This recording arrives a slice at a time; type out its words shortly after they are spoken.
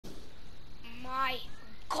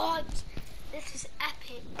God, this is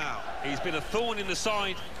epic. Now, he's been a thorn in the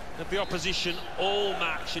side of the opposition all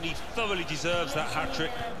match, and he thoroughly deserves that hat-trick.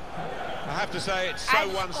 I have to say, it's so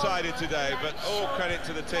one-sided today, but all credit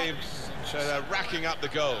to the team. So they're racking up the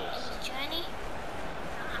goals.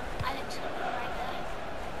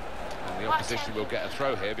 And the opposition will get a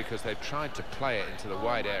throw here because they've tried to play it into the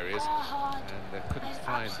wide areas and they couldn't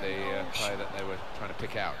find the player that they were trying to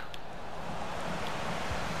pick out.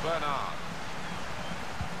 Bernard.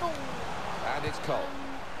 And it's Cole.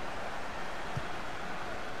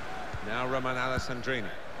 Now Roman Alessandrini.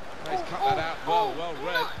 He's cut that out well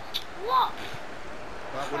read. What?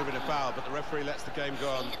 That would have been a foul, but the referee lets the game go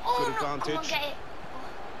on. Good advantage. Come on, get it.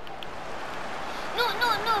 No,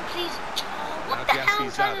 please. What the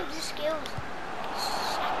hell's wrong with the skills?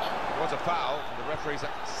 It was a foul. The referee's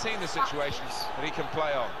seen the situation that he can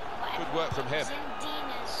play on. Good work from him.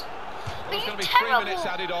 There's going to be 3 minutes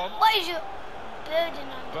added on. What is your burden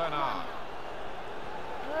on? Bernard.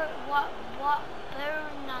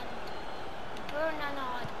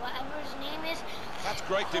 Bernard, whatever his name is. That's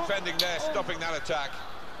great defending there, stopping that attack.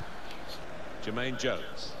 Jermaine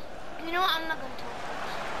Jones. You know what? I'm not going to talk.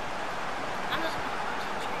 I'm just going to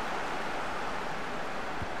concentrate.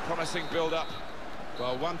 Promising build-up.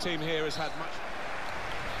 Well, one team here has had much...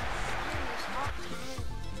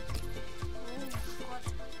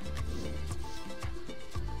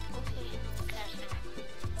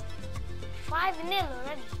 5-0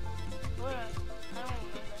 already. I don't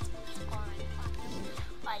remember scoring 5-0,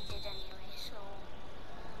 but I did anyway, so...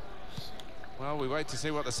 Well, we wait to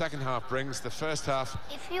see what the second half brings. The first half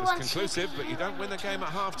was conclusive, but you don't win the game at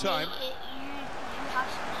half-time. You have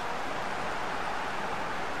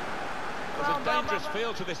There's a dangerous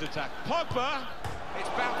feel to this attack. Pogba! It's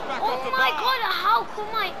bounced back off the bar. Oh my God, how come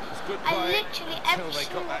I... It's good I play literally, until every they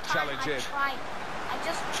got that time challenge I in. And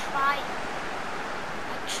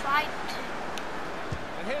tried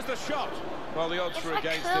here's the shot. Well, the odds were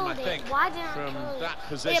against him, I think, from that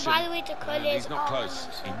position. By the way, to curl he's not close.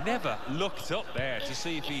 He never looked up there to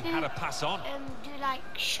see if he had a pass on. Do like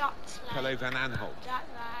shots like Pele van Aanholt. that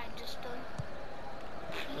I just done.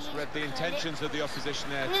 Just read the intentions of the opposition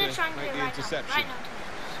there to I'm trying make the interception. Right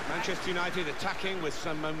now. Manchester United attacking with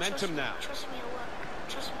some momentum now. Trust me, it'll work.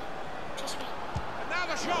 Trust me. And now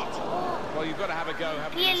the shot! Well, you've got to have a go,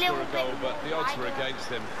 haven't you, to score a goal, but the odds were against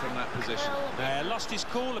him from that position. Lost his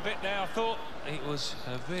cool a bit there, I thought. It was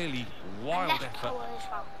a really wild effort.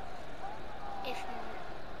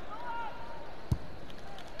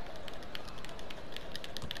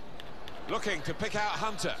 Looking to pick out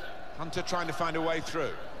Hunter. Hunter trying to find a way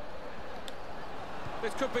through.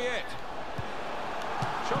 This could be it.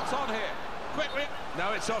 Shots on here. Quickly.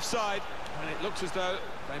 No, it's offside. And it looks as though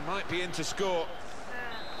they might be in to score.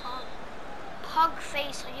 Hug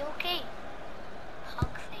face, are you okay?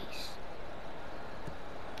 Hug face.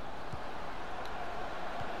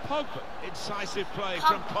 Pogba. Incisive play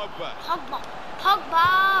from Pogba.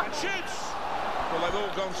 Pogba! And shoots! Well, they've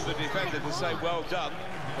all gone to the defender to say well done.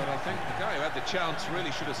 But I think the guy who had the chance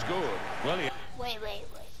really should have scored. Well, yeah. Wait.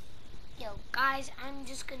 Yo, guys, I'm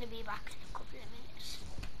just going to be back in a couple of minutes.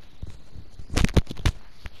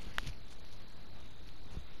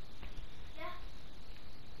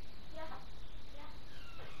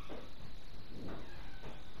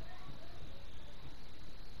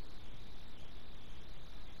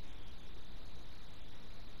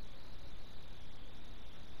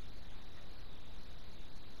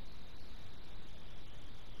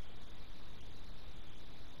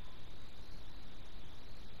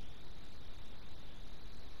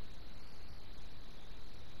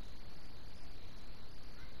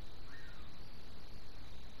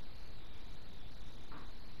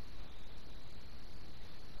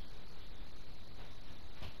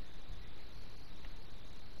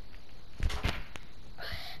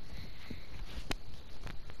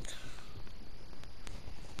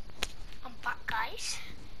 Guys.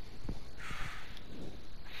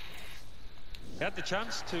 He had the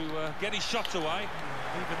chance to get his shot away,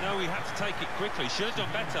 even though he had to take it quickly. Should have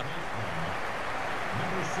done better.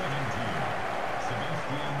 Number 17,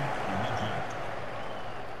 Sebastian Legend.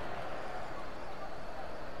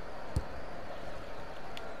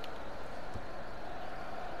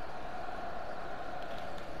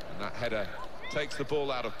 And that header takes the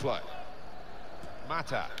ball out of play.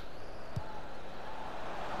 Mata.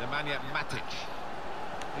 Nemanja Matic.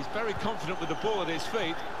 He's very confident with the ball at his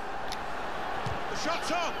feet. The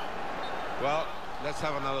shot's on! Well, let's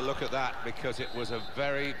have another look at that, because it was a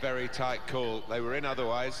very, very tight call. They were in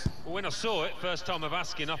otherwise. Well, when I saw it, first time of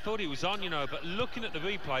asking, I thought he was on, you know, but looking at the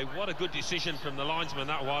replay, what a good decision from the linesman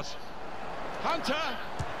that was. Hunter!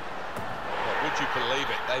 Well, Would you believe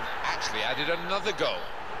it? They've actually added another goal.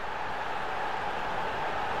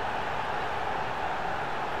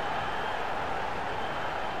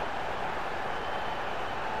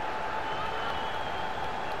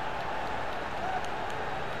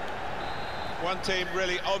 One team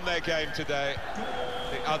really on their game today,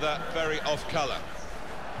 the other very off colour.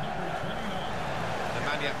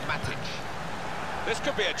 Nemanja Matic. This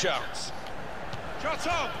could be a chance. Shot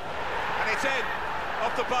on! And it's in,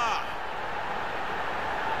 off the bar.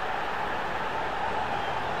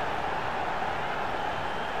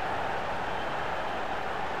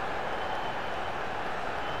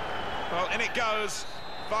 Well, in it goes,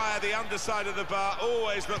 via the underside of the bar,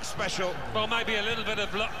 always looks special. Well, maybe a little bit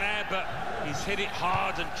of luck there, but he's hit it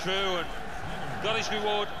hard and true and got his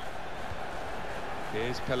reward.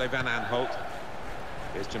 Here's Pele Van Aanholt.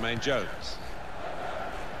 Here's Jermaine Jones.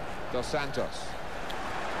 Dos Santos.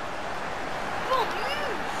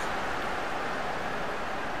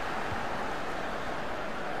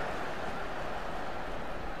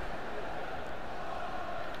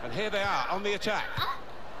 And here they are on the attack.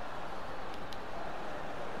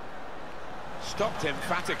 Stopped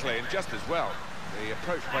emphatically and just as well. The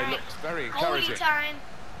approach play looks very encouraging. Holy time.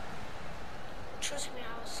 Trust me,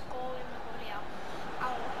 I was scoring the body out.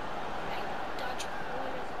 I'll like dodge all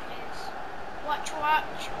of the players. Watch,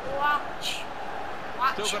 watch, watch.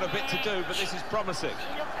 Watch. Still got a bit to do, but this is promising.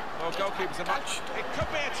 Well, goalkeepers are much. It could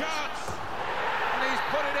be a chance. And he's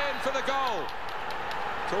put it in for the goal.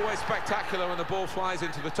 It's always spectacular when the ball flies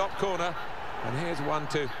into the top corner. And here's one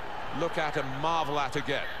to look at and marvel at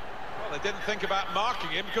again. Well, they didn't think about marking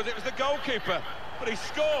him because it was the goalkeeper, but he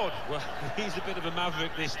scored. Well, he's a bit of a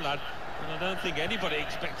maverick, this lad, and I don't think anybody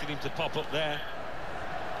expected him to pop up there.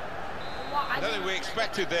 I don't think we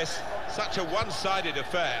expected this, such a one-sided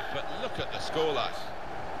affair, but look at the scoreline.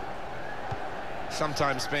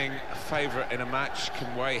 Sometimes being a favourite in a match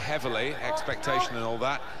can weigh heavily, expectation and all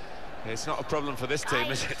that. It's not a problem for this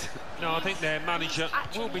team, is it? No, I think their manager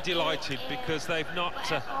will be delighted because they've not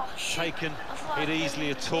taken it easily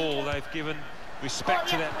at all. They've given respect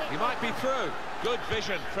to them. He might be through. Good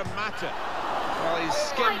vision from Mata. Well, he's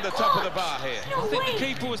skimmed the top of the bar here. I think the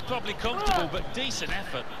keeper was probably comfortable, but decent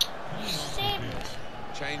effort.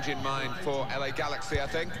 Change in mind for LA Galaxy, I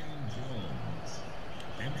think.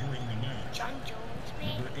 John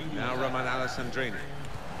Jones, Now Roman Alessandrini.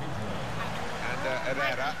 And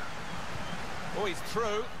Herrera. Oh, he's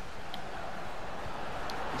through.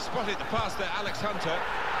 He spotted the pass there, Alex Hunter.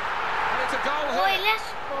 And it's a goal here. Boy, let's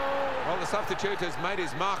go. Well, the substitute has made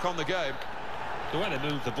his mark on the game. The way they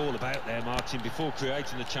moved the ball about there, Martin, before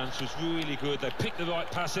creating the chance was really good. They picked the right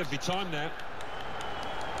pass every time now.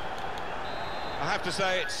 I have to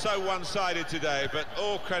say, it's so one-sided today, but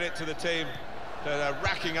all credit to the team that are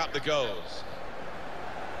racking up the goals.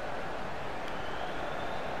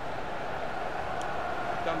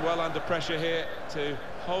 Done well under pressure here to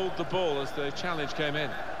hold the ball as the challenge came in.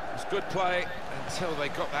 It was good play until they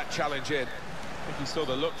got that challenge in. I think he saw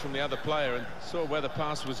the look from the other player and saw where the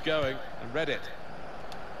pass was going and read it.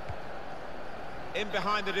 In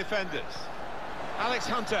behind the defenders. Alex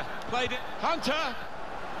Hunter played it. Hunter!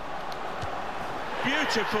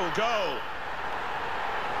 Beautiful goal.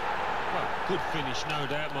 Well, good finish, no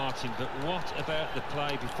doubt, Martin, but what about the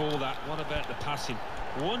play before that? What about the passing?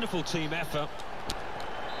 Wonderful team effort.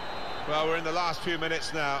 Well, we're in the last few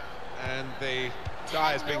minutes now, and the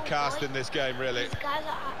die has been cast in this game, really. These guys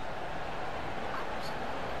are...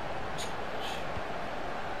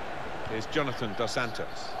 Here's Jonathan Dos Santos.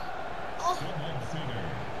 Oh.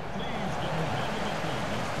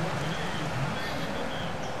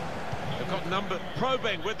 They've got number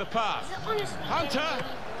probing with the pass. Hunter,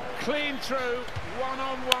 clean through,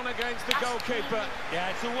 one-on-one against the goalkeeper. Yeah,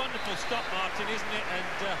 it's a wonderful stop, Martin, isn't it? And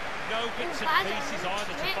no bits and pieces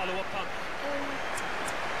either to follow up on.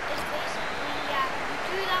 It's basically, you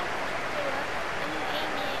do that with the player, and you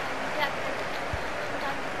aim it, and you get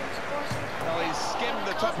the score sometimes. Well, he's skimmed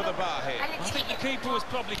the top of the bar here. I think the keeper was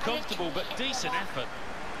probably comfortable, but decent effort.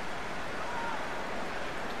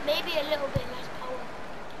 Maybe a little bit less power.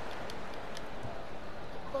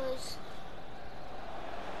 Because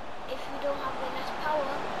if you don't have the less power...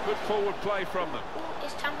 Good forward play from them. Ooh,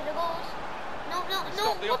 it's time for the goals. No,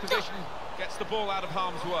 Stop the opposition, gets the ball out of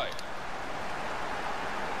harm's way.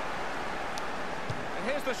 And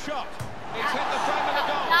here's the shot. It's hit the frame of the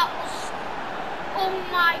goal. That was... Oh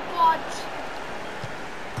my God.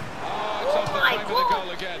 Oh, it's off the frame of the goal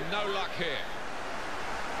again. No luck here.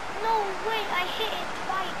 No way, I hit it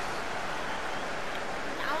twice.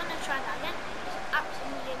 I want to try that again. It's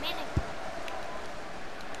absolutely amazing.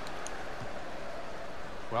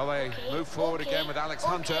 Well, they move forward again with Alex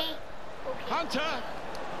Hunter. Okay. Hunter!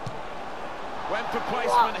 Went for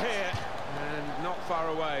placement here, and not far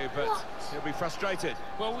away, but he'll be frustrated.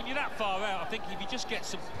 Well, when you're that far out, I think if you just get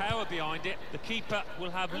some power behind it, the keeper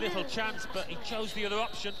will have little chance, but he chose the other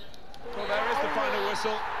option. Well, there is the final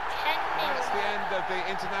whistle. That's the end of the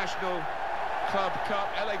International Club Cup.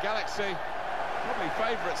 LA Galaxy, probably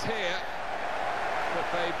favourites here, but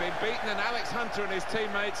they've been beaten, and Alex Hunter and his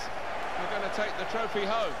teammates are going to take the trophy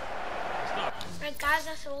home. Right, guys,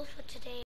 that's all for today.